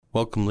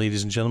Welcome,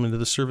 ladies and gentlemen, to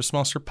the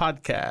ServiceMonster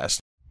podcast.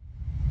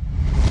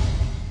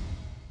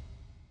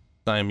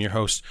 I am your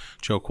host,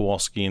 Joe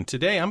Kowalski, and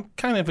today I'm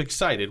kind of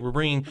excited. We're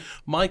bringing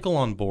Michael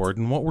on board,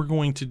 and what we're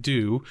going to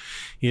do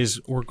is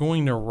we're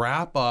going to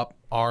wrap up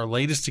our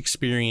latest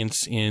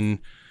experience in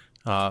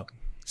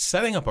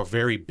setting up a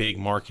very big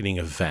marketing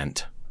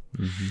event.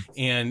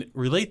 And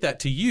relate that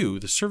to you,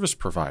 the service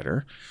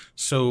provider.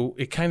 So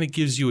it kind of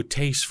gives you a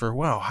taste for,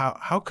 wow,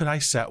 how could I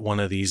set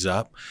one of these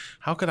up?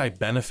 How could I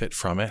benefit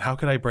from it? How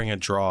could I bring a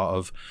draw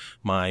of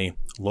my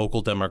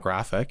local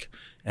demographic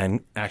and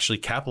actually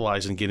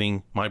capitalize on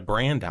getting my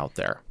brand out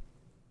there?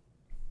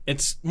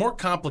 It's more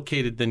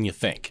complicated than you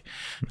think.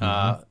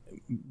 But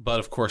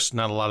of course,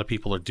 not a lot of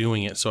people are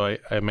doing it. So I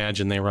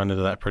imagine they run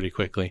into that pretty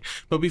quickly.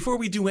 But before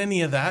we do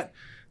any of that,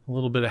 a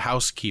little bit of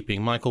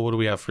housekeeping. Michael, what do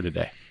we have for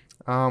today?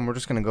 We're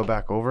just going to go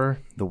back over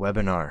the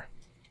webinar.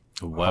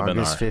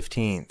 August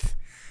 15th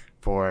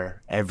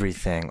for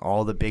everything.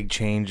 All the big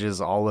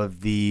changes, all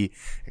of the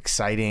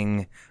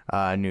exciting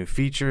new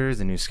features,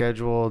 the new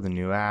schedule, the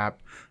new app.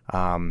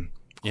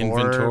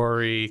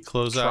 Inventory,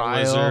 closeout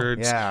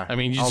wizards. Yeah. I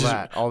mean,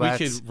 we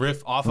could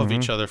riff off of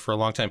each other for a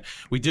long time.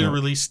 We did a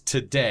release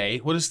today.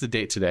 What is the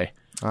date today?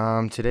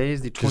 Today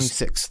is the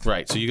 26th.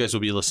 Right. So you guys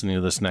will be listening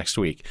to this next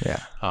week.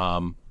 Yeah.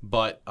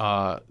 But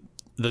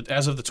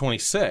as of the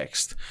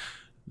 26th,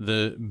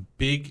 the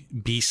big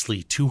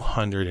beastly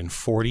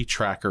 240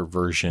 tracker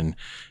version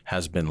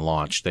has been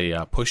launched. They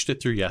pushed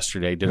it through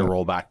yesterday, did a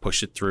rollback,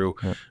 pushed it through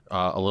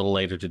a little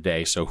later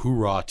today. So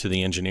hoorah to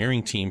the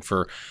engineering team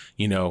for,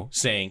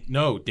 saying,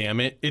 no, damn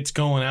it, it's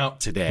going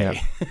out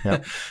today.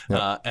 Yep.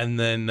 And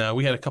then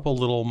we had a couple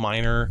little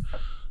minor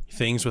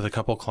things with a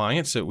couple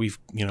clients that we've,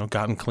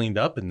 gotten cleaned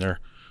up, and they're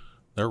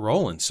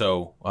rolling.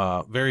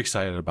 So very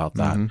excited about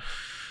that.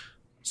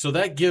 So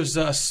that gives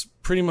us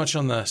pretty much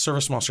on the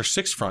ServiceMonster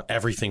 6 front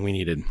everything we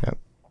needed. Yep.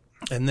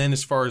 And then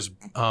as far as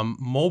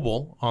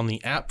mobile on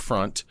the app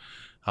front,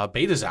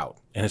 beta's out,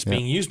 and it's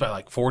being used by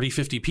like 40,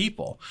 50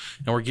 people.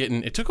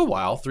 And it took a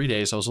while, 3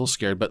 days. I was a little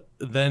scared, but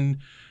then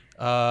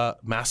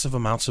massive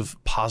amounts of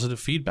positive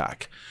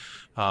feedback.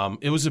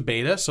 It was a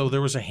beta, so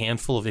there was a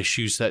handful of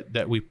issues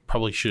that we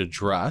probably should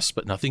address,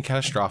 but nothing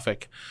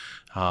catastrophic.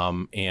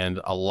 And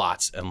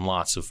lots and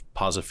lots of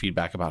positive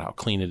feedback about how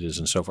clean it is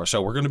and so forth.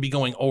 So we're going to be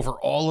going over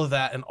all of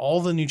that and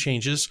all the new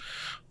changes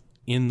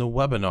in the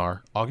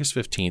webinar, August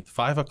 15th,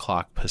 5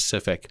 o'clock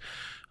Pacific.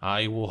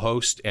 I will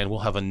host, and we'll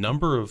have a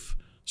number of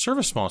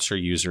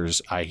ServiceMonster users,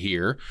 I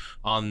hear,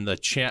 on the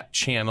chat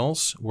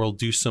channels. We'll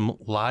do some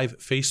live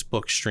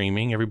Facebook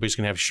streaming. Everybody's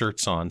going to have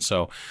shirts on.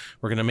 So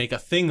we're going to make a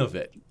thing of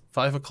it.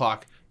 5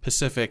 o'clock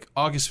Pacific,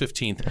 August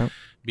 15th. Yep.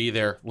 Be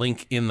there.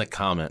 Link in the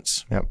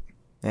comments. Yep.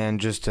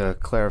 And just to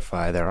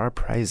clarify, there are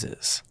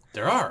prizes.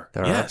 There are.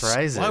 There are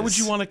prizes. Why would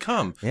you want to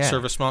come? Yeah.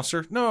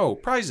 ServiceMonster? No.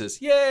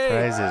 Prizes. Yay.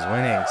 Prizes,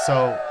 winning.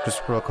 So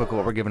just real quick,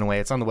 what we're giving away,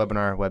 it's on the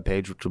webinar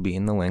webpage, which will be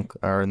in the link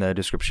or in the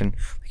description,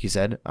 like you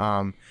said.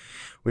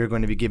 We're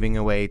going to be giving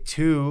away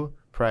 2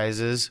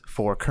 prizes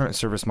for current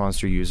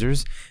ServiceMonster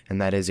users, and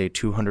that is a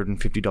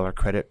 $250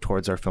 credit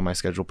towards our Fill My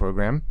Schedule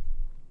program.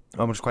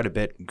 Which is quite a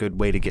bit.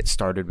 Good way to get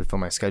started with Fill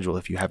My Schedule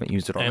if you haven't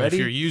used it already. And if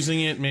you're using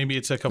it, maybe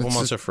it's a couple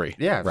months of free.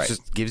 Yeah, right. It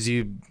just gives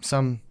you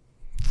some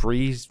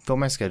free Fill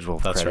My Schedule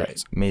That's credit. right.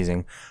 It's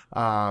amazing.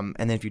 And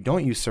then if you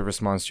don't use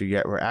ServiceMonster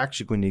yet, we're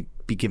actually going to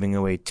be giving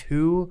away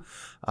 2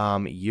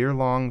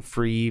 year-long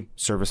free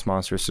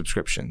ServiceMonster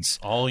subscriptions.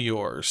 All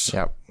yours.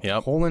 Yep.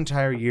 Whole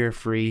entire year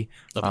free.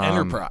 Of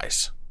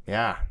Enterprise.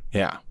 Yeah.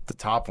 The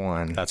top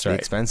one. That's right. The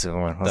expensive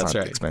one. Well, That's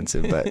not right.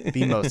 expensive, but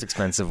the most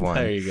expensive one.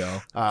 There you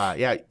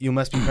go. You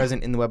must be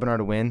present in the webinar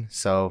to win.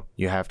 So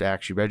you have to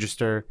actually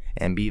register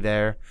and be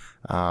there.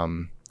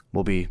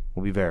 We'll be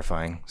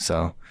verifying.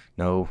 So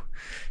no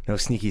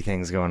sneaky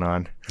things going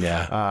on.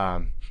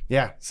 Yeah.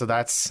 So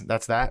that's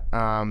that.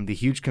 The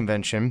huge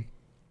convention,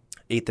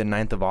 8th and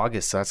 9th of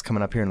August. So that's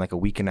coming up here in like a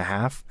week and a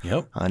half.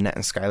 Yep. Net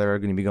and Skylar are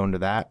going to be going to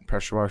that.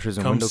 Pressure washers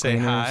and window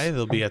cleaners. Come say hi.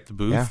 They'll be at the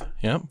booth. Yeah.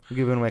 Yep. We're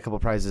giving away a couple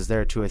prizes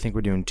there too. I think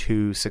we're doing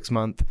 2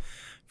 6-month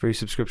free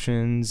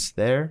subscriptions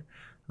there.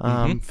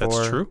 That's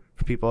true.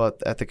 For people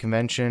at the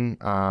convention.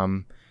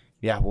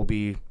 We'll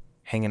be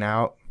hanging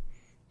out.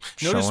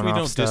 Notice we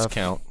don't stuff.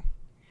 discount.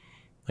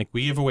 Like,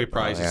 we give away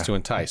prizes to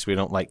entice. We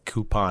don't like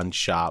coupon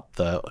shop,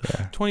 the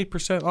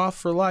 20% off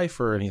for life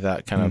or any of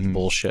that kind of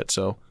bullshit.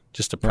 So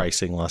just a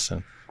pricing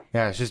lesson.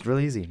 Yeah, it's just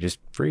really easy. Just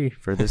free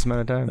for this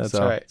amount of time. That's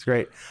right. It's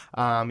great.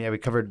 We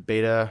covered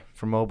beta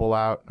for mobile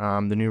out,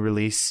 the new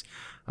release.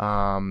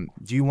 Do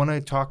you want to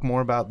talk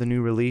more about the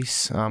new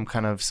release?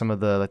 Kind of some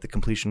of the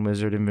completion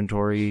wizard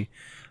inventory.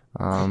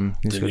 The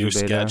new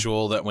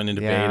schedule that went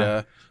into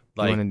beta.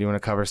 Do you want to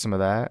cover some of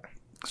that?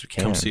 'Cause we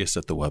can. Come see us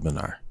at the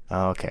webinar.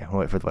 Oh, okay.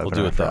 We'll wait for the webinar. We'll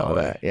do it that way.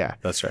 That. Yeah,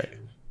 that's right.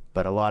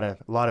 But a lot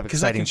of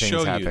exciting things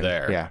show happen. You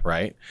there,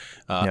 right?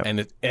 And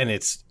it's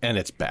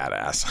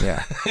badass.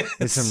 Yeah,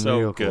 it's some so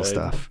real good. cool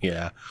stuff.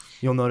 Yeah,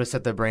 you'll notice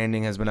that the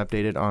branding has been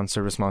updated on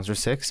ServiceMonster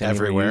 6.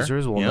 Everywhere.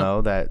 Users will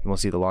know that. We'll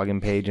see the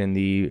login page, and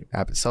the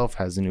app itself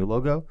has the new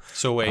logo.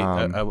 So wait,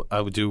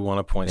 I do want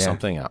to point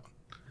something out.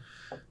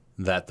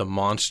 that the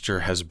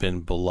Monster has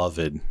been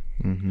beloved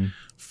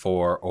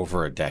for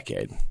over a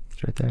decade.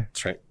 It's right there.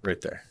 It's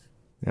right there.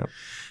 Yep.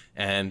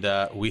 And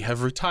we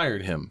have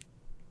retired him.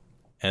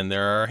 And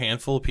there are a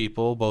handful of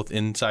people, both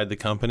inside the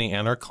company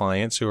and our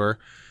clients, who are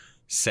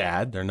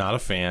sad. They're not a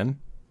fan.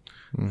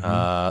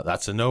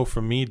 That's a no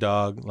from me,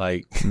 dog.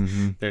 Like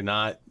they're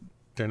not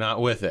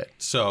with it.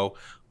 So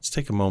let's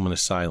take a moment of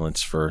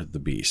silence for the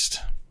beast.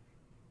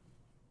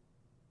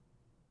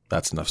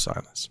 That's enough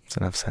silence. It's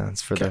enough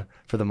silence for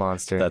the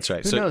Monster. That's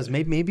right. Who knows?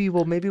 Maybe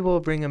we'll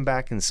bring him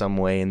back in some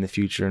way in the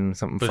future and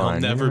something but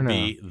fun. He'll never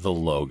be the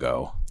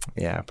logo.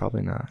 Yeah,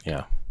 probably not.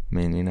 Yeah. I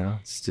mean,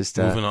 it's just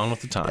moving on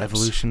with the times.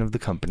 Evolution of the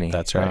company.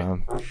 That's right.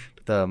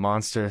 The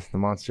Monster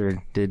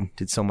did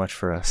so much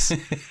for us.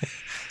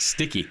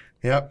 Sticky.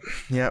 Yep.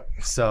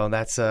 So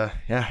that's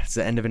it's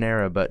the end of an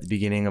era, but the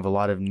beginning of a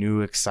lot of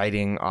new,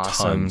 exciting,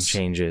 awesome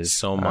changes.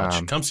 So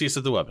much. Come see us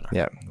at the webinar.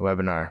 Yeah,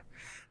 webinar.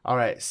 All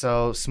right,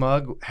 so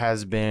SMUG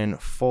has been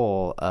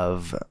full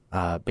of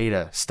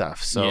beta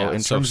stuff. So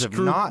in terms of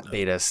not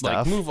beta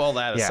stuff, move all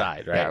that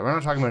aside, right? Yeah, we're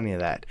not talking about any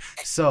of that.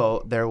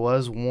 So there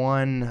was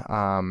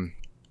one.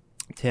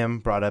 Tim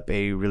brought up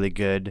a really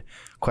good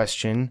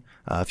question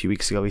a few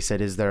weeks ago. He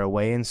said, "Is there a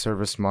way in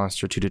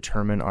ServiceMonster to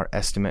determine our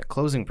estimate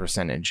closing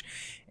percentage?"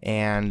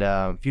 And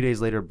a few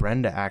days later,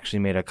 Brenda actually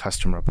made a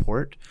custom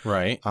report,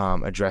 right,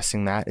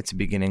 addressing that. It's the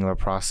beginning of a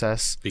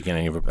process.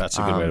 That's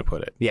a good way to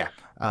put it. Yeah.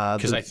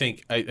 Because I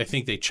think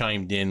they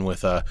chimed in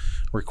with a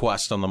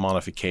request on the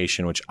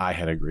modification, which I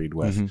had agreed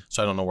with.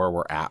 So I don't know where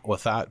we're at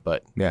with that,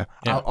 but yeah.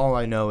 All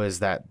I know is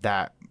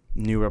that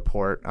new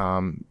report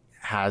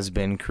has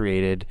been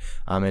created.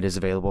 It is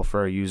available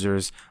for our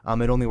users.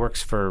 It only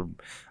works for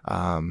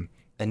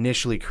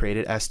initially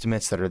created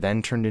estimates that are then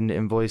turned into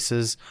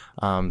invoices.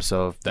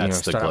 So if That's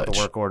start out the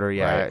work order,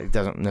 right, it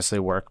doesn't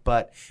necessarily work,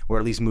 but we're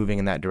at least moving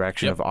in that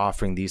direction of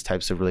offering these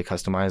types of really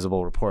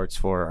customizable reports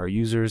for our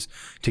users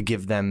to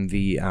give them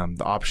the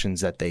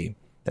options that they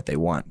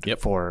want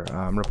for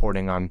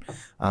reporting on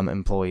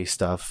employee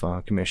stuff,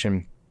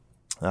 commission.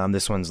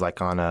 This one's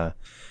like on a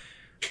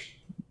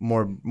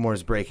more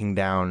is breaking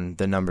down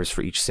the numbers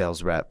for each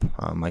sales rep,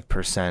 like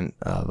percent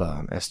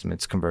of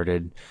estimates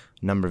converted,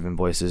 number of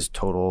invoices,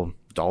 total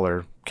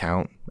dollar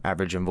count,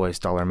 average invoice,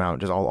 dollar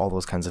amount, just all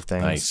those kinds of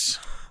things.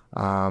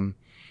 Nice.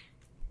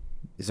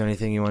 Is there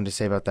anything you wanted to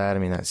say about that? I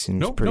mean, that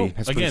seems pretty.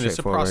 That's Again, it's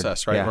a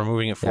process, right? Yeah. We're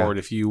moving it forward.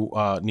 If you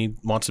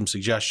want some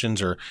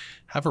suggestions or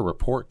have a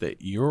report that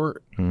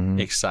you're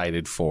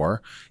excited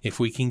for, if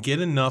we can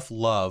get enough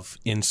love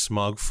in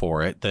SMUG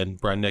for it, then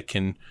Brenda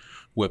can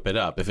whip it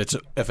up. If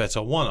it's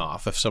a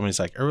one-off, if somebody's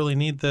like, I really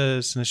need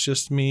this and it's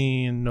just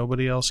me and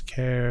nobody else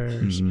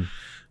cares,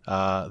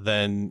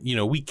 then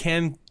we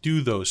can do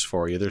those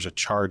for you. There's a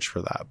charge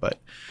for that, but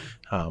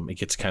it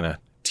gets kind of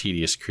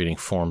tedious creating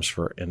forms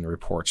and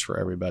reports for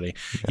everybody.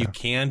 You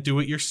can do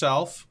it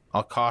yourself.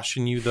 I'll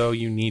caution you though,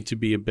 you need to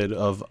be a bit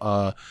of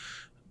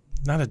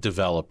not a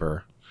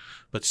developer,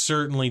 but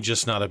certainly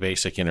just not a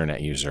basic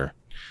internet user.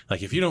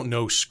 Like if you don't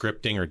know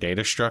scripting or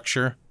data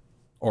structure,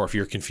 or if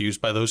you're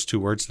confused by those two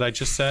words that I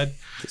just said,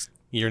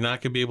 you're not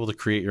going to be able to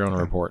create your own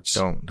reports.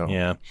 Don't go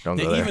Even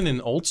there.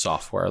 in old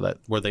software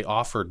where they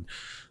offered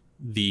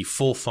the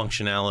full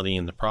functionality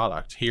in the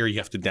product, here you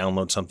have to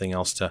download something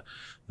else to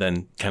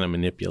then kind of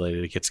manipulate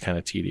it. It gets kind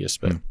of tedious.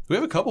 But we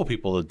have a couple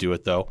people that do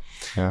it though.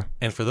 Yeah.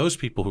 And for those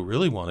people who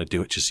really want to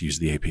do it, just use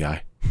the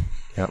API.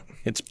 Yep.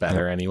 It's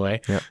better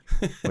anyway. Yep.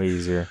 Way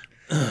easier.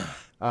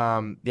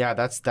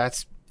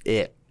 That's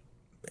it.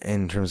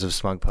 In terms of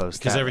SMUG posts,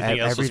 because everything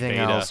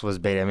else was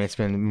beta. I mean, it's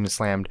been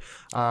slammed.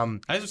 I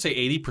would say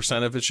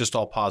 80% of it's just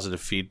all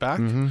positive feedback,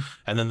 and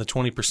then the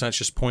 20% is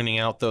just pointing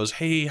out those.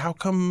 Hey, how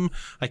come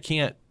I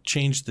can't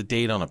change the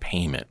date on a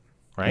payment?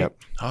 Right? Yep.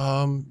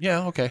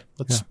 Okay.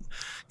 Let's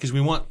because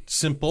we want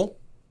simple.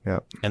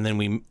 Yep. And then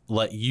we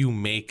let you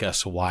make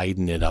us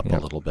widen it up a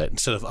little bit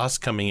instead of us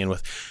coming in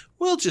with,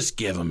 we'll just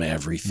give them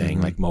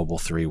everything like Mobile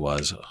 3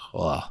 was.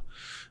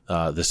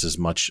 This is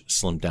much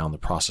slimmed down. The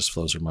process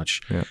flows are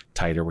much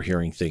tighter. We're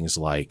hearing things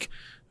like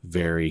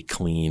very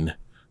clean,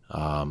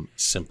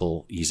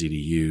 simple, easy to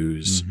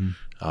use.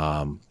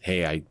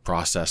 Hey, I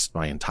processed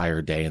my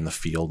entire day in the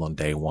field on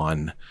day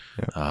one.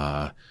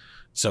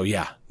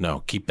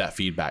 Keep that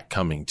feedback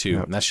coming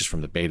too. And that's just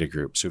from the beta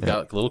group. So we've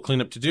got a little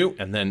cleanup to do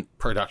and then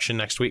production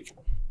next week.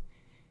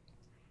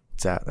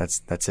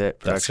 That's it.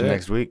 Production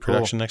next week. Cool.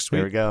 Production next week.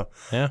 There we go.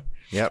 Yeah.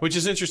 Yep. Which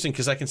is interesting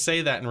because I can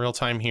say that in real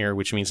time here,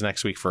 which means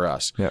next week for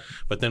us. Yep.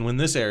 But then when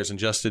this airs and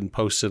Justin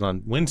posts it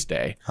on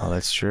Wednesday. Oh,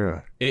 that's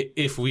true.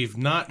 If we've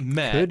not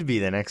met. Could be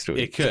the next week.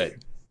 It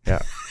could. Yeah.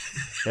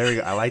 There we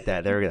go. I like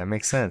that. There we go. That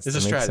makes sense. It's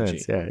a strategy.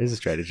 Sense. Yeah, it is a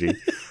strategy.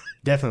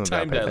 Definitely.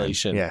 Time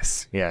dilation.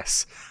 Yes.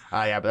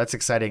 But that's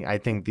exciting. I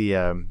think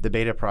the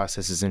beta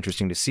process is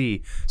interesting to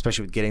see,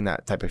 especially with getting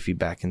that type of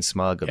feedback in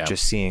SMUG of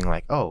just seeing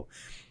like,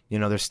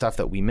 there's stuff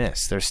that we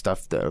miss. There's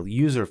stuff, the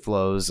user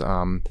flows,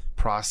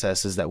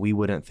 processes that we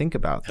wouldn't think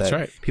about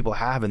that people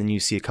have. And then you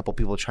see a couple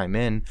people chime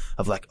in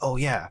of like, oh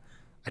yeah,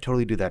 I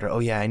totally do that. Or, oh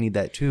yeah, I need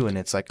that too. And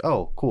it's like,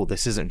 oh, cool.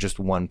 This isn't just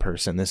one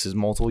person. This is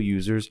multiple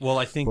users. Well,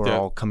 I think who are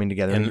all coming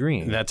together and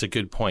agreeing. That's a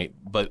good point.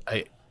 But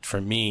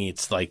for me,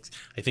 it's like,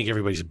 I think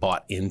everybody's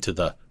bought into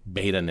the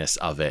beta-ness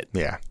of it.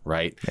 Yeah.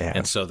 Right. Yeah.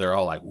 And so they're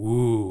all like,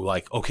 woo,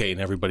 like, okay. And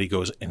everybody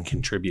goes and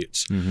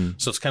contributes.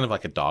 So it's kind of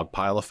like a dog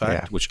pile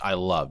effect, which I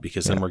love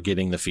because then we're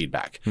getting the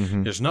feedback.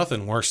 There's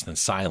nothing worse than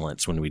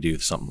silence when we do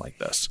something like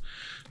this.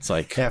 It's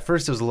like, at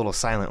first it was a little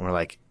silent. We're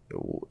like,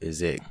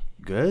 is it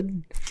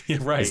good? Yeah,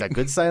 right. Is that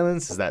good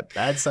silence? Is that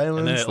bad silence?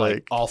 And then it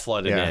like all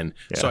flooded in.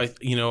 Yeah. So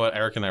you know what,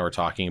 Eric and I were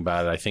talking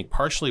about it. I think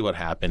partially what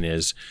happened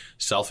is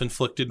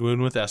self-inflicted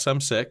wound with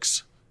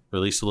SM6,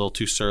 released a little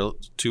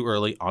too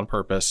early on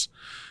purpose,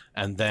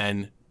 and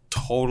then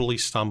totally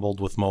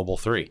stumbled with Mobile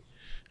 3. I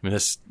mean,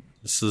 this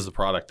is the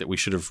product that we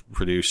should have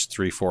produced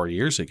 3-4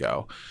 years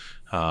ago,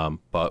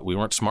 but we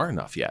weren't smart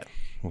enough yet.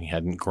 We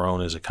hadn't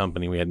grown as a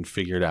company. We hadn't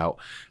figured out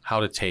how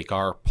to take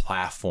our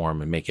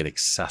platform and make it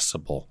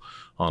accessible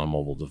on a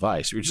mobile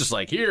device. We were just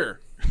like,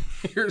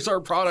 here's our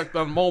product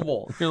on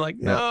mobile. And you're like,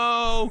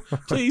 no,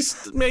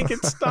 please make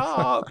it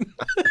stop.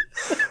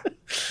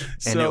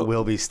 And it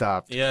will be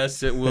stopped.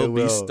 Yes, it will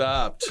be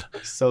stopped.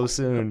 So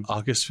soon.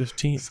 August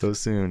 15th. So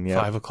soon,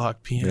 yeah.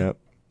 5:00 p.m.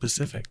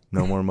 Pacific.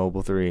 No more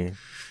Mobile 3.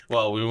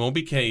 Well, we won't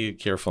be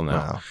careful now.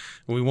 Wow.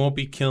 We won't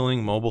be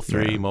killing Mobile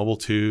 3, Mobile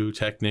 2,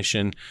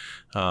 Technician,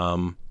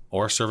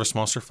 or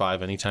ServiceMonster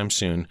 5 anytime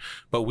soon.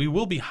 But we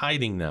will be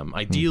hiding them.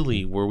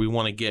 Ideally, where we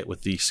want to get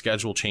with the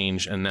schedule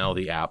change and now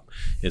the app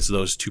is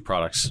those two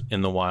products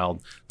in the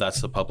wild.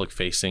 That's the public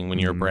facing. When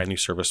you're a brand new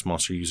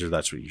ServiceMonster user,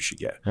 that's what you should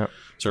get. Yep.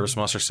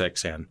 ServiceMonster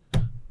 6 and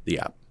the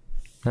app.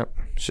 Yep.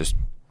 It's just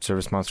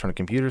ServiceMonster on a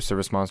computer,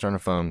 ServiceMonster on a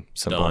phone.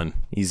 Simple. Done.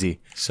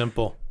 Easy.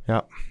 Simple.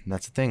 Yep.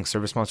 That's the thing.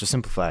 ServiceMonster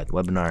Simplified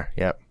webinar.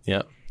 Yep.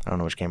 I don't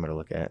know which camera to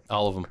look at.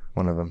 All of them.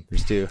 One of them.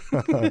 There's two.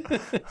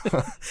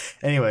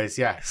 Anyways,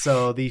 yeah.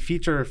 So the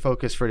feature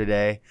focus for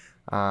today,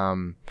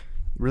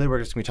 really we're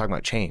just going to be talking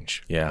about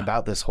change. Yeah.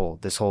 About this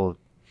whole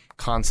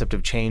concept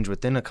of change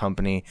within a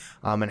company,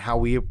 and how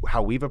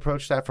we've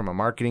approached that from a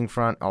marketing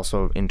front,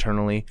 also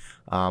internally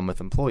with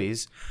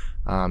employees.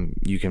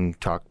 You can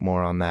talk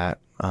more on that.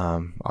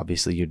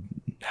 Obviously, you'd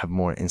have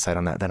more insight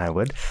on that than I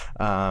would.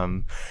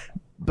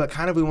 But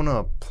kind of we want to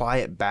apply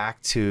it back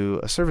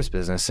to a service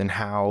business and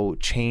how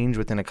change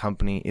within a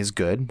company is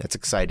good. That's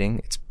exciting.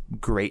 It's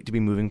great to be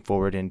moving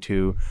forward and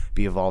to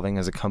be evolving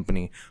as a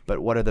company.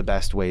 But what are the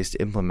best ways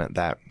to implement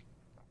that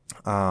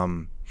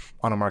on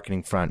a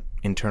marketing front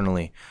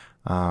internally?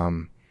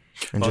 And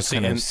just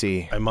kind of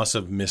see. I must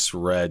have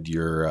misread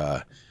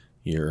your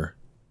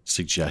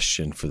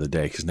suggestion for the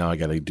day because now I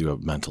got to do a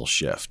mental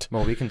shift.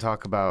 Well, we can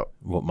talk about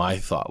what my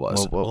thought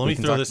was. Well, let me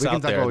throw this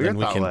out there. What your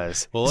thought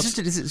was. Well, it's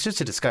just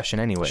a discussion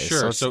anyway.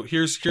 Sure. So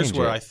here's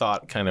where I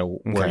thought kind of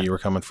where you were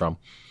coming from.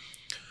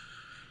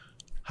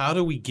 How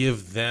do we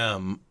give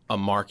them a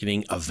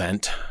marketing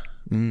event,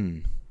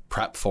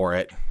 prep for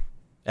it,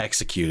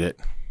 execute it,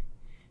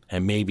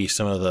 and maybe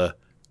some of the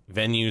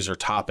venues or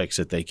topics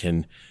that they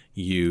can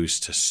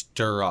use to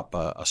stir up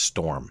a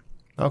storm?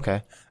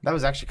 Okay. That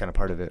was actually kind of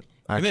part of it.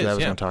 Actually, I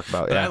was going to talk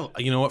about,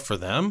 But you know what, for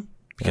them,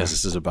 because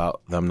this is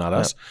about them, not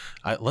us,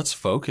 let's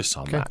focus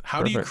on that.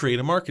 How do you create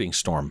a marketing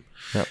storm?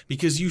 Yep.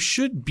 Because you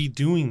should be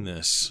doing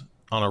this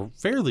on a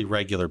fairly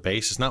regular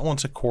basis, not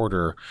once a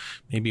quarter,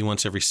 maybe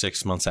once every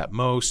 6 months at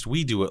most.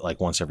 We do it like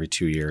once every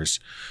 2 years,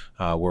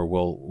 where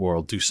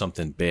we'll do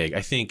something big.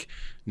 I think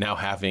now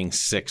having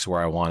 6 where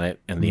I want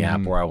it and the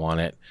app where I want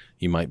it,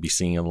 you might be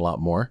seeing it a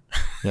lot more.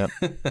 Yep.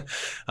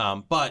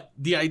 But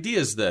the idea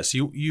is this: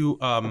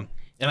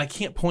 and I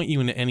can't point you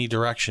in any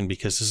direction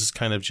because this is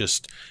kind of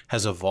just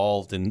has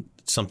evolved in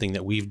something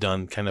that we've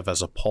done kind of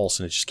as a pulse,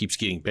 and it just keeps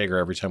getting bigger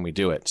every time we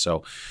do it.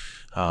 So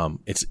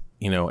it's,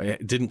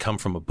 it didn't come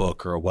from a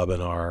book or a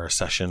webinar or a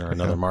session or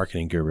another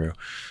marketing guru.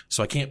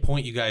 So I can't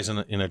point you guys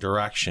in a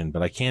direction,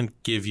 but I can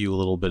give you a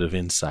little bit of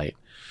insight.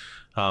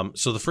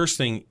 So the first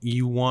thing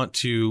you want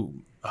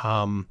to,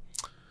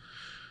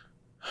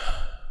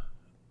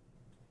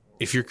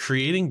 if you're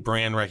creating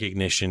brand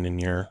recognition in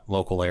your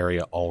local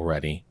area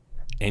already,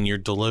 and you're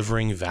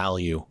delivering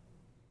value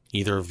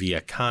either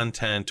via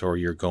content or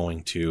you're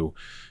going to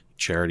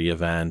charity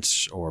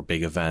events or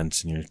big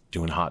events and you're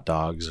doing hot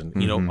dogs and,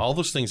 all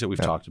those things that we've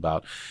talked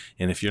about.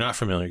 And if you're not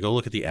familiar, go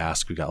look at the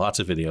Ask. We've got lots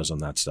of videos on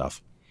that stuff.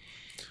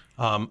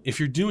 If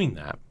you're doing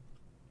that,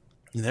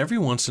 then every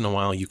once in a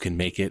while you can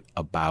make it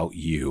about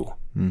you.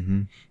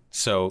 Mm-hmm.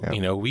 So,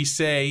 we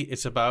say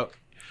it's about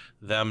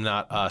them,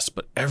 not us,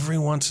 but every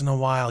once in a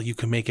while you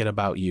can make it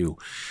about you.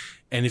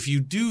 And if you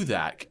do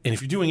that, and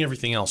if you're doing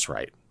everything else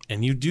right,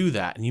 and you do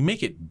that, and you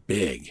make it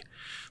big,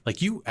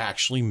 like you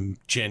actually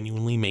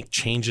genuinely make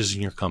changes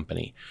in your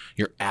company,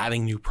 you're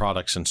adding new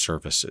products and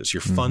services, you're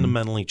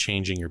fundamentally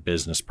changing your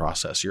business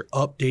process, you're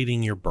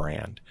updating your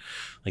brand.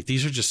 Like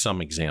these are just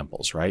some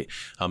examples, right?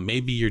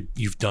 Maybe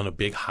you've done a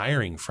big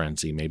hiring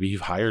frenzy. Maybe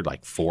you've hired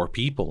like 4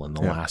 people in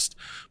the last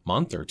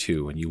month or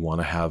 2, and you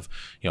want to have,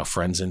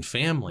 friends and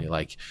family.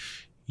 Like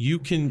you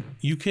can,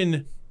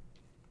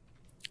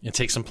 it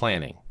takes some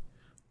planning.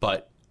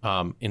 But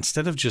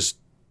instead of just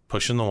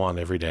pushing the wand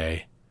every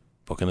day,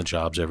 booking the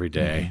jobs every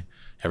day,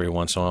 every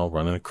once in a while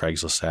running a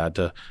Craigslist ad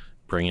to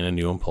bring in a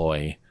new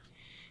employee,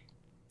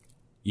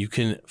 you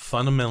can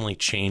fundamentally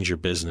change your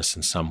business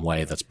in some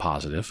way that's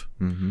positive,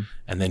 and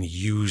then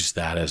use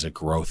that as a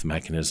growth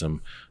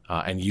mechanism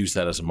and use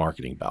that as a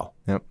marketing bell.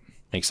 Yep.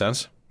 Make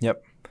sense?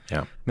 Yep.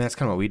 Yeah. I mean, that's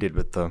kind of what we did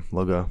with the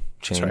logo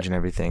change and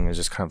everything. It was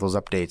just kind of those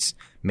updates,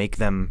 make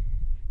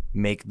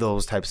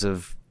those types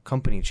of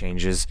company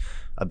changes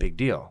a big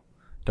deal.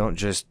 Don't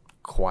just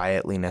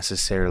quietly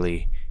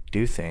necessarily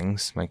do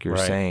things like you were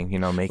saying,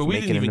 but we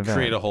didn't even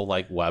create a whole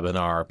like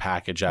webinar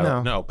package out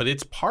of no, but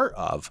it's part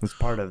of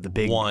the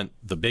big one.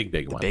 The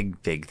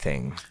big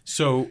thing.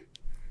 So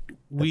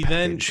we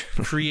then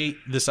create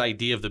this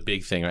idea of the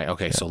big thing, right?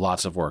 Okay, so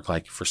lots of work.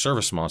 Like for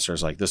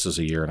ServiceMonsters, like this is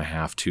 1.5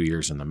 years, 2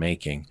 years in the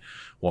making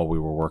while we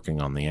were working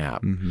on the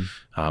app. And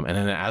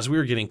then as we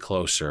were getting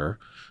closer,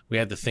 we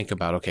had to think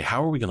about, okay,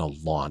 how are we going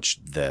to launch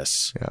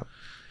this? Yeah.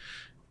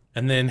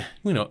 And then,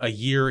 a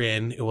year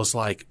in, it was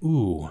like,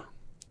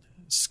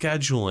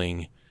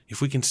 scheduling,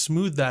 if we can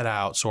smooth that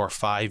out so our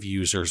 5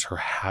 users are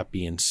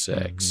happy in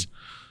 6,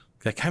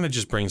 that kind of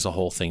just brings the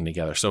whole thing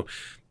together. So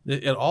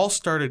it all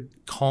started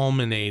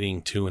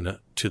culminating to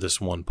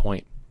this one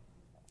point.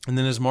 And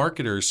then as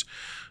marketers,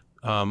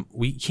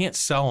 we can't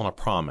sell on a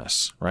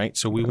promise, right?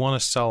 So we want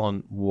to sell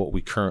on what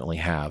we currently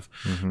have.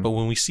 But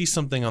when we see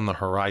something on the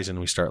horizon,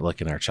 we start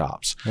licking our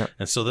chops.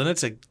 And so then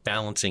it's a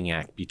balancing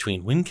act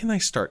between when can I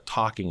start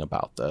talking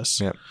about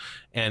this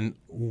and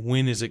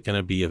when is it going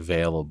to be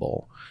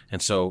available?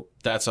 And so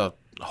that's a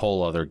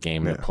whole other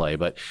game to play.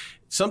 But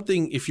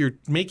something, if you're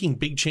making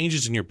big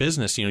changes in your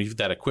business,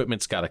 that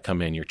equipment's got to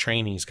come in, your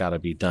training's got to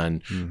be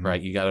done,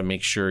 right? You got to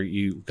make sure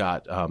you've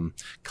got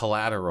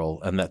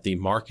collateral and that the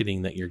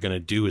marketing that you're going to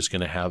do is going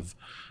to have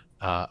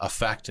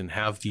effect and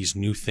have these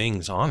new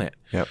things on it,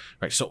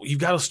 right? So you've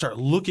got to start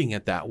looking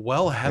at that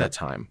well ahead of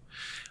time.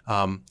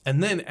 And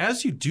then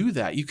as you do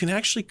that, you can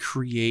actually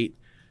create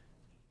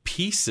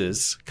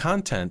pieces,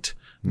 content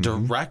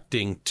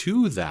directing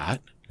to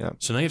that.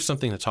 So now you have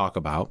something to talk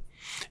about,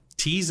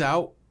 tease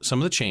out some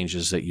of the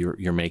changes that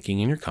you're making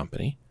in your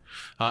company,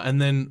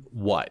 and then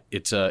what?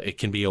 It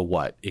can be a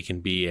what? It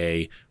can be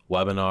a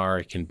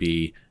webinar. It can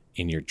be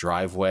in your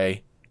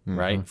driveway,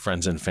 right?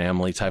 Friends and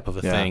family type of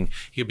a thing.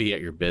 It could be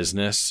at your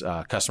business,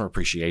 customer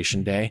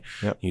appreciation day.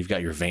 You've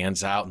got your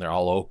vans out and they're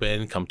all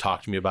open. Come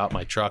talk to me about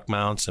my truck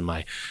mounts and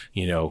my,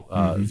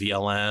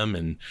 VLM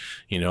and,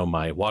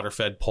 my water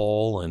fed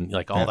pole and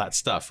like all that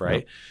stuff,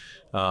 right?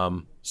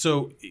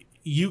 So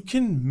you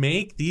can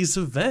make these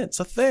events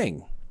a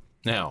thing.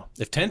 Now,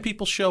 if 10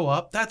 people show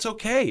up, that's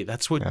okay.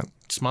 That's what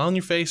smile on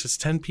your face. It's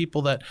 10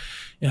 people that,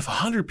 and if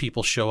 100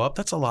 people show up,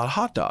 that's a lot of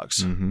hot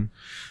dogs.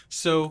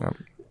 So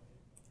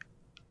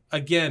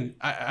again,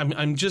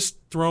 I'm just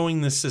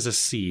throwing this as a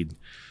seed.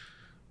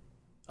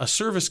 A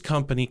service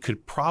company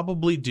could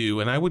probably do,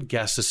 and I would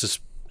guess this is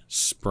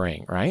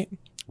spring, right?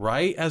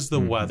 Right as the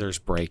weather's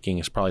breaking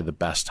is probably the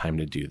best time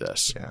to do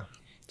this.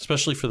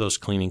 Especially for those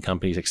cleaning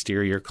companies,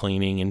 exterior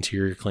cleaning,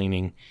 interior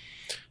cleaning.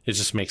 It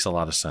just makes a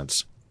lot of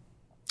sense.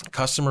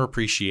 Customer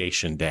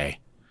Appreciation Day,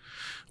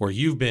 where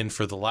you've been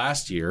for the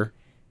last year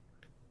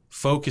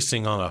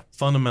focusing on a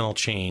fundamental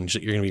change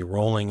that you're going to be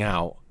rolling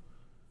out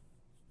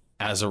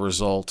as a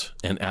result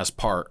and as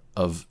part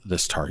of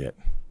this target.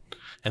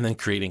 And then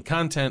creating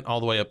content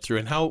all the way up through.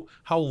 And how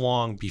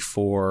long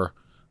before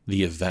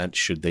the event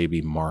should they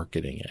be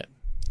marketing it?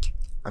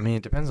 I mean,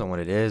 it depends on what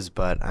it is,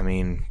 but I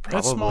mean,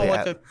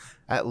 probably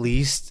at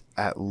least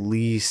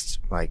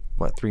like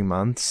 3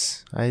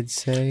 months, I'd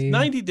say.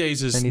 90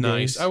 days is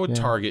nice. I would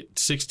target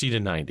 60 to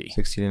 90.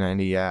 60 to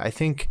 90, yeah. I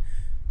think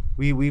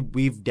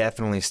we've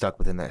definitely stuck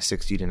within that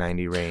 60 to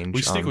 90 range.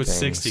 We stick with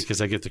 60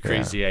 because I get the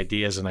crazy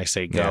ideas and I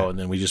say go, and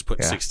then we just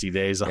put 60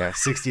 days on. Yeah,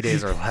 60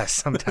 days or less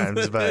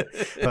sometimes, but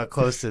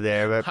close to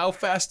there. But how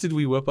fast did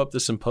we whip up the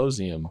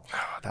symposium?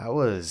 That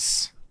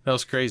was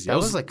crazy. That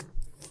was like.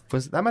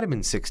 That might have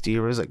been 60,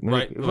 or it was like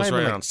it was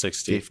right around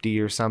 60,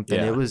 50 or something.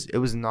 It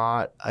was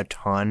not a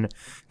ton,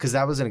 because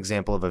that was an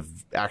example of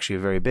actually a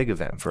very big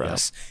event for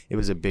us. It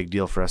was a big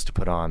deal for us to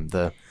put on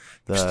the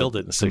we still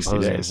did in 60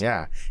 days.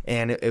 Yeah,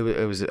 and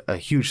it was a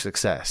huge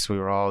success. We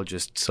were all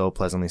just so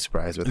pleasantly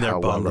surprised with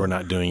how well we're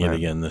not doing it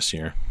again this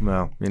year.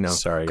 Well,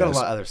 sorry, got guys. a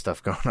lot of other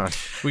stuff going on.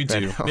 We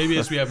do. Maybe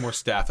as we have more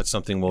staff, it's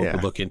something we'll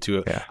look into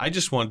it. I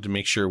just wanted to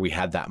make sure we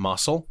had that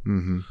muscle,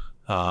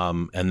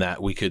 and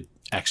that we could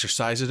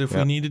exercise it if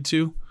we needed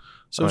to.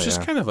 So it's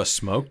just kind of a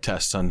smoke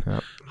test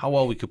on how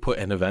well we could put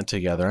an event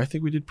together. I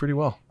think we did pretty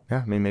well.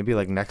 Yeah, I mean, maybe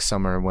like next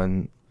summer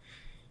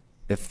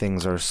if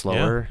things are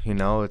slower,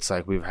 it's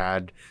like we've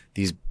had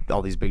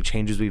all these big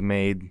changes we've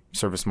made.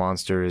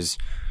 ServiceMonster is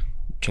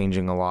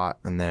changing a lot,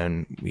 and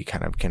then we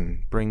kind of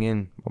can bring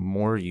in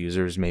more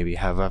users, maybe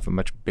have a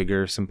much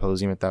bigger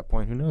symposium at that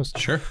point. Who knows?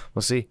 Sure.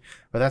 We'll see.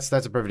 But that's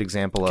a perfect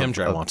example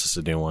Chemdry wants us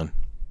to do one.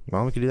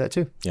 Well, we could do that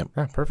too. Yep.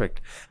 Yeah, perfect.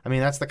 I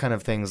mean, that's the kind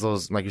of things,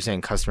 those, like you're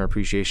saying, customer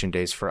appreciation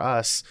days for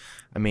us.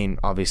 I mean,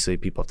 obviously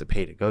people have to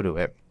pay to go to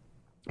it,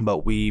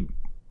 but we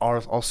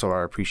also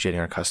are appreciating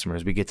our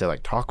customers. We get to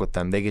like talk with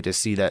them. They get to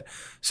see that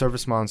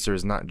ServiceMonster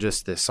is not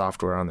just this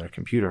software on their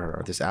computer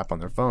or this app on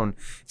their phone.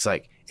 It's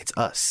like, it's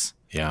us.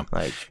 Yeah.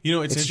 Like,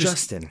 it's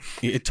Justin.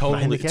 It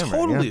totally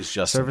is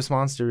Justin.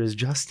 ServiceMonster is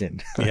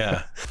Justin.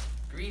 Yeah.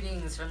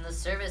 Greetings from the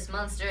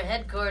ServiceMonster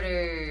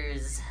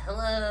headquarters.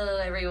 Hello,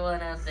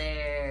 everyone out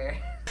there.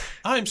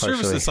 I'm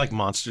Service. It's like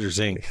Monsters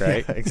Inc.,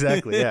 right? Yeah,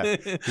 exactly. Yeah,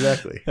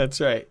 exactly.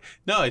 That's right.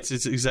 No, it's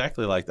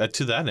exactly like that.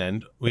 To that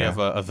end, we have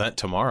an event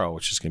tomorrow,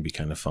 which is going to be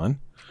kind of fun.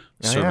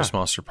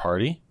 ServiceMonster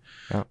Party,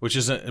 which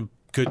is a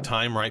good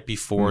time right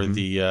before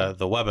the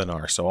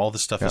webinar. So all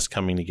this stuff is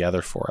coming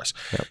together for us.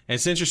 Yep. And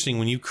it's interesting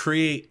when you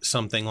create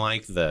something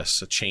like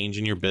this, a change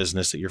in your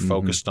business that you're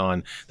focused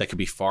on that could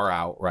be far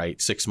out,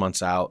 right? 6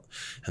 months out,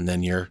 and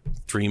then you're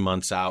 3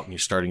 months out and you're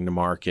starting to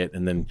market.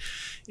 And then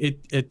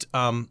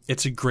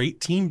it's a great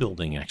team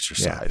building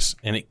exercise,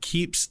 and it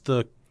keeps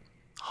the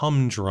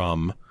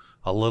humdrum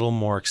a little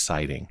more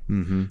exciting,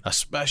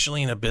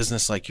 especially in a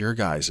business like your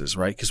guys's,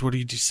 right? Because what do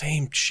you do?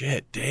 Same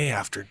shit day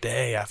after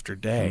day after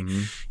day.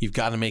 You've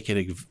got to make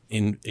it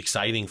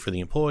exciting for the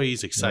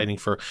employees, exciting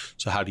for.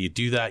 So how do you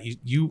do that?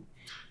 You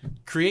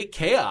create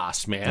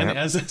chaos, man.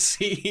 As a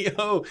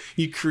CEO,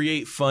 you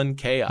create fun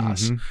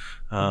chaos,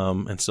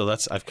 and so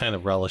I've kind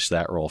of relished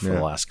that role for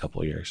the last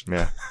couple of years.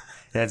 Yeah,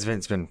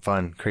 it's been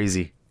fun,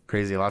 crazy,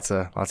 lots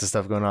of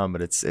stuff going on,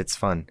 but it's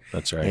fun.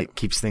 That's right. It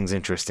keeps things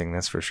interesting.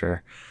 That's for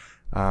sure.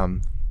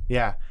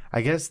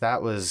 I guess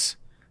that was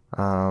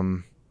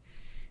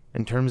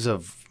in terms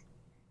of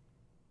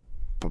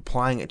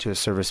applying it to a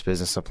service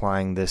business,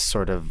 applying this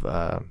sort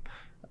of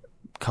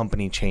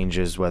company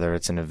changes, whether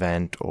it's an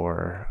event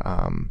or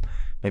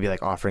maybe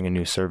like offering a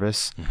new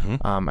service.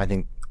 I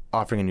think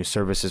offering a new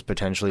service is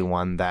potentially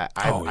one that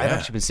I've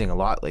actually been seeing a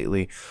lot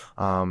lately.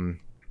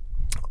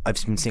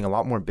 I've been seeing a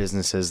lot more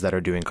businesses that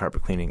are doing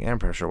carpet cleaning and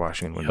pressure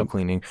washing and window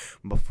cleaning.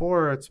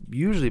 Before, it's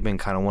usually been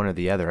kind of one or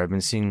the other. I've been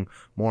seeing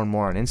more and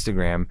more on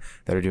Instagram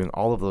that are doing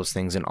all of those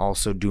things and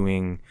also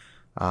doing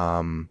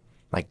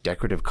like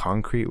decorative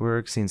concrete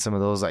work, seeing some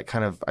of those,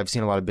 I've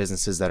seen a lot of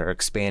businesses that are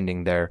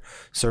expanding their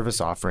service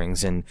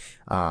offerings and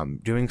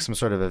doing some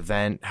sort of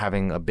event,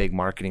 having a big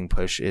marketing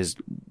push is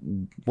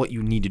what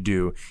you need to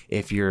do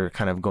if you're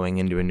kind of going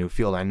into a new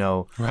field. I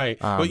know. Right.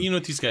 But you know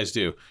what these guys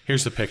do?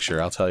 Here's the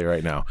picture. I'll tell you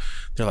right now.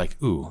 They're like,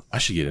 ooh, I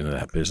should get into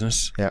that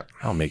business. Yeah.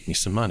 I'll make me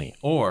some money.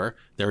 Or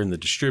they're in the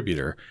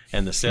distributor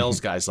and the sales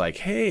guy's like,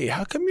 hey,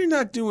 how come you're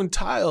not doing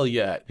tile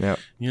yet? Yeah. And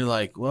you're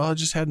like, well, I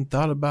just hadn't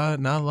thought about it.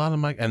 Not a lot of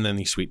my, and then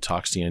he sweet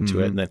talks you into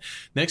it. And then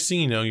next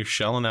thing you know, you're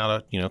shelling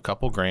out a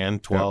couple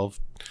grand, 12,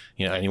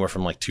 anywhere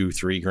from like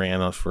 2-3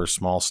 grand for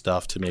small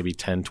stuff to maybe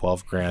 10,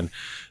 12 grand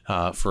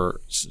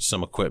for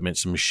some equipment,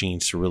 some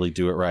machines to really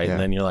do it right. And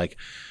then you're like,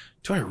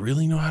 do I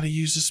really know how to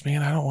use this,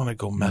 man? I don't want to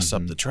go mess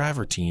up the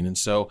travertine. And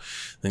so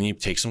then you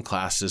take some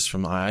classes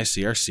from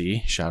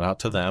IICRC. Shout out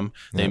to them.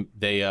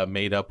 They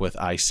made up with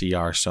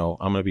ICR. So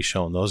I'm going to be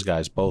showing those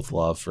guys both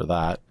love for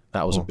that.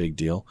 That was a big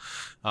deal.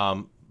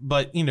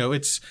 But,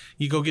 it's,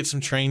 you go get some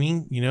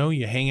training,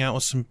 you hang out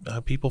with some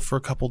people for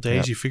a couple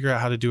days, you figure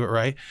out how to do it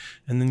right.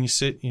 And then you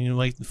sit and you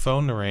wait the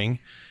phone to ring and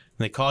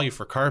they call you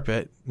for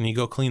carpet and you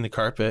go clean the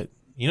carpet.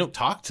 You don't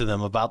talk to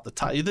them about the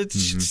tile.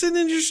 It's sitting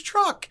in your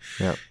truck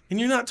and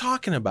you're not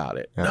talking about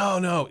it.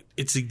 No,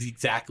 it's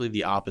exactly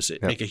the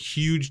opposite. Make a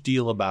huge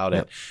deal about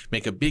it.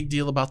 Make a big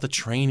deal about the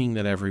training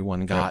that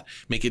everyone got.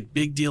 Make a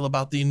big deal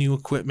about the new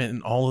equipment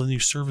and all the new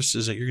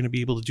services that you're going to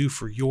be able to do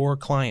for your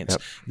clients.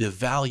 The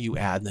value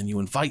add. And then you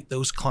invite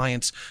those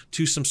clients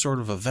to some sort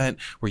of event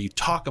where you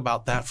talk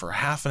about that for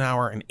half an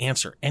hour and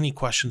answer any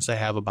questions they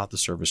have about the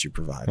service you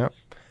provide.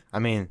 I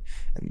mean,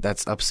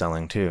 that's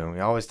upselling too. We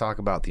always talk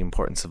about the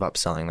importance of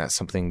upselling. That's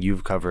something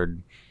you've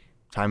covered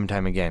time and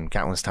time again,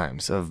 countless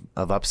times of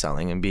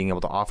upselling and being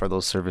able to offer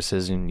those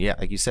services. And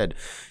like you said,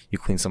 you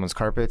clean someone's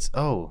carpets.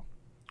 Oh,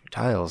 your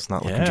tile's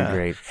not looking too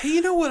great. Hey,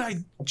 you know what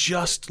I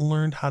just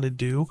learned how to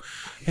do?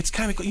 It's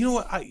kind of cool. You know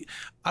what?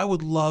 I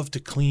would love to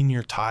clean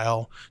your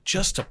tile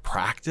just to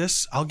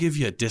practice. I'll give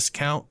you a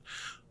discount.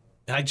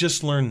 And I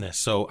just learned this.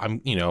 So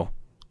I'm, you know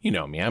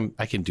me,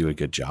 I can do a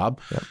good job.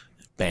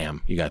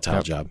 Bam, you got a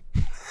tile job.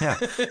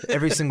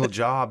 Every single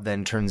job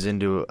then turns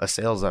into a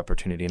sales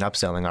opportunity, an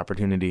upselling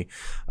opportunity,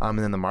 and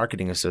then the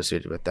marketing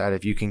associated with that.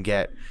 If you can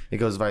get, it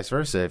goes vice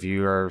versa. If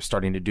you are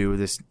starting to do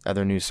this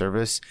other new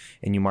service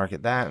and you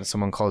market that and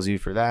someone calls you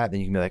for that, then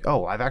you can be like,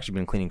 oh, I've actually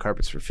been cleaning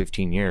carpets for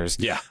 15 years.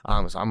 Yeah.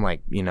 So I'm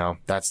like,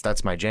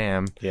 that's my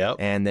jam. Yep.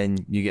 And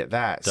then you get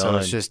that. Done. So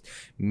it's just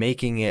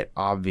making it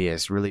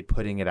obvious, really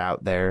putting it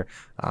out there,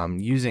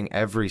 using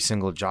every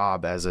single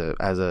job as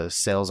a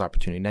sales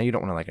opportunity. Now you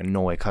don't want to like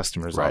annoy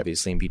customers,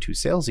 obviously, and be too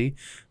salesy,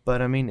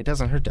 but I mean, it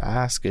doesn't hurt to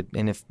ask it.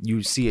 And if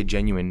you see a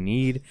genuine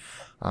need,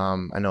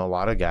 I know a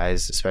lot of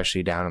guys,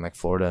 especially down in like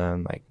Florida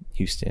and like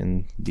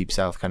Houston, deep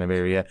South kind of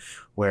area,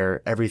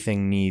 where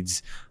everything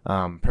needs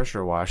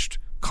pressure washed,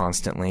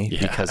 constantly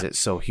because it's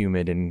so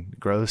humid and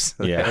gross.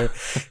 Yeah.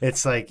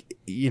 It's like,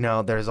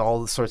 there's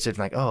all sorts of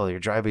like, oh, your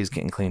driveway's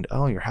getting cleaned.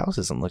 Oh, your house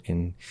isn't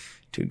looking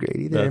too great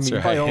either. That's you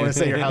right. probably don't want to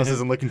say your house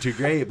isn't looking too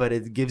great, but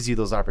it gives you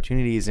those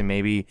opportunities. And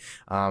maybe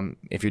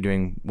if you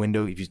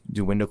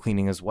do window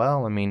cleaning as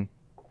well,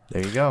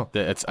 there you go.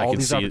 I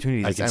can see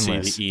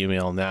the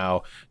email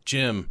now.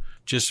 Jim,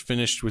 just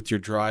finished with your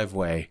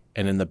driveway,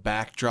 and in the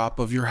backdrop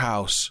of your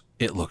house,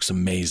 it looks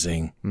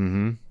amazing.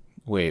 Mm-hmm.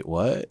 Wait,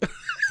 what?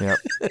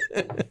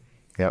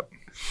 Yep.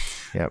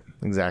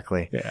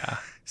 Exactly. Yeah.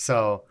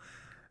 So,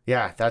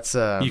 yeah, that's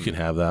you can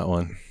have that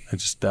one.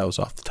 That was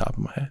off the top of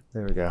my head.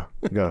 There we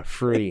go.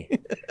 Free,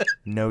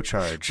 no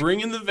charge.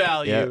 Bring in the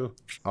value. Yep.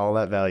 All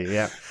that value.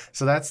 Yeah.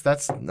 So that's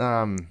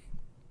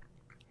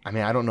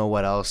I don't know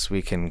what else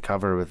we can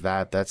cover with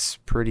that. That's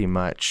pretty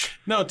much.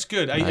 No, it's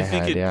good. I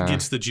think it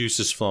gets the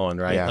juices flowing,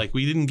 right? Yeah. Like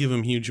we didn't give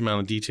them a huge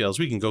amount of details.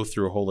 We can go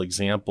through a whole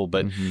example,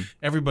 but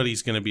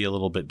everybody's going to be a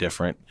little bit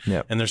different.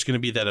 Yep. And there's going to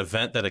be that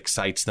event that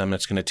excites them.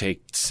 It's going to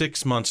take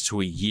 6 months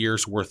to a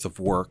year's worth of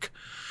work.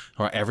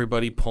 Or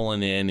everybody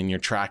pulling in and you're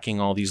tracking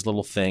all these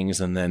little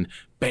things, and then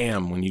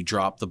bam, when you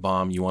drop the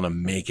bomb, you want to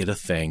make it a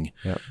thing.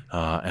 Yep.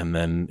 And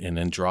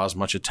then draw as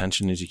much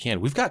attention as you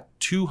can. We've got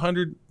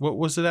 200, what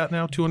was it at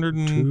now?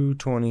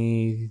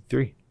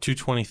 223.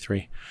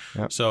 223.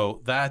 Yep.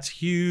 So that's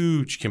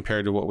huge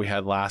compared to what we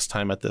had last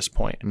time at this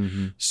point.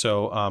 Mm-hmm.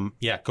 So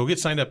go get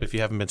signed up if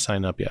you haven't been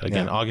signed up yet.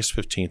 Again, August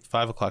 15th,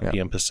 5 o'clock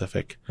p.m.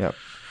 Pacific. Yep.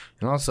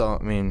 And also,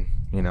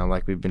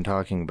 like we've been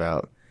talking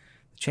about,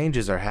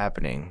 changes are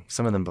happening,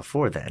 some of them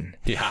before then.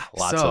 Yeah,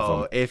 lots of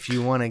them. So if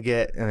you want to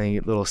get a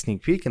little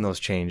sneak peek in those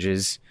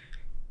changes,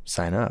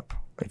 sign up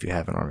if you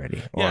haven't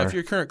already. Yeah, if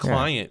you're a current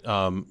client,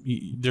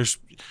 there's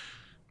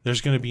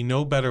going to be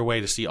no better way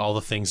to see all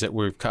the things that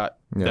we've got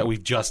that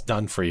we've just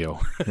done for you.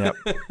 Yep.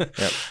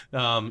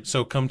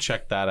 So come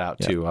check that out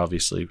too.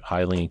 Obviously,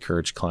 highly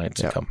encourage clients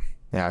to come.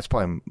 Yeah, it's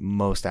probably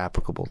most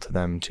applicable to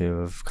them too,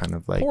 of kind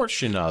of like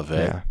portion of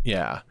it.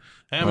 Yeah.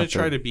 I'm going to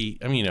try to be,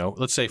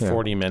 let's say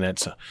 40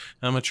 minutes. I'm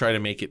going to try to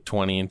make it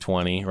 20 and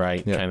 20,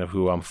 right? Yeah. Kind of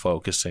who I'm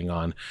focusing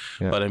on.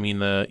 Yeah. But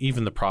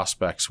even the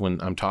prospects, when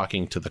I'm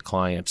talking to the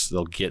clients,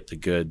 they'll get the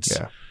goods.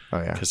 Yeah.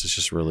 Oh, yeah. Because it's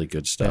just really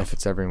good stuff.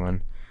 Benefits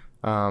everyone.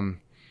 That's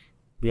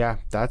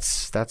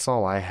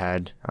all I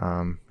had.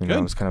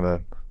 It was kind of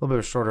a little bit of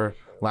a shorter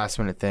last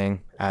minute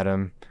thing.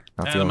 Adam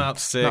out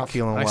sick. Not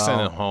feeling well. I sent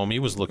him home. He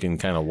was looking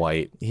kind of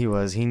white. He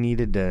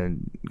needed to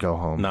go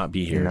home. Not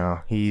be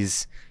here. He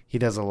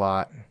does a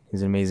lot.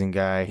 He's an amazing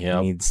guy.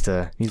 Yep. He needs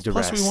to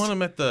Plus, rest. we want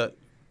him at the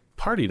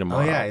party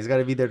tomorrow. Oh, yeah. He's got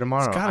to be there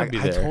tomorrow. He's got to be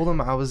there. I told him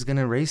I was going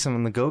to race him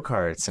in the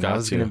go-karts, and I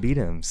was going to beat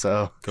him.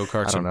 So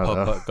go-karts and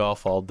putt-putt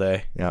golf all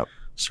day. Yep.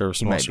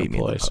 ServiceMonster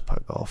employees.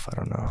 Putt-putt golf. I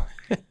don't know.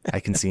 I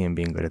can see him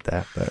being good at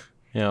that. But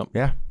yeah.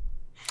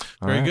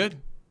 Very good.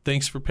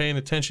 Thanks for paying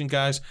attention,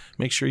 guys.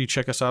 Make sure you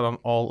check us out on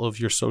all of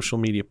your social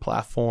media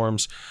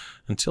platforms.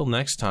 Until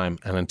next time,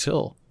 and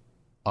until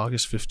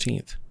August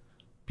 15th,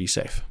 be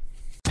safe.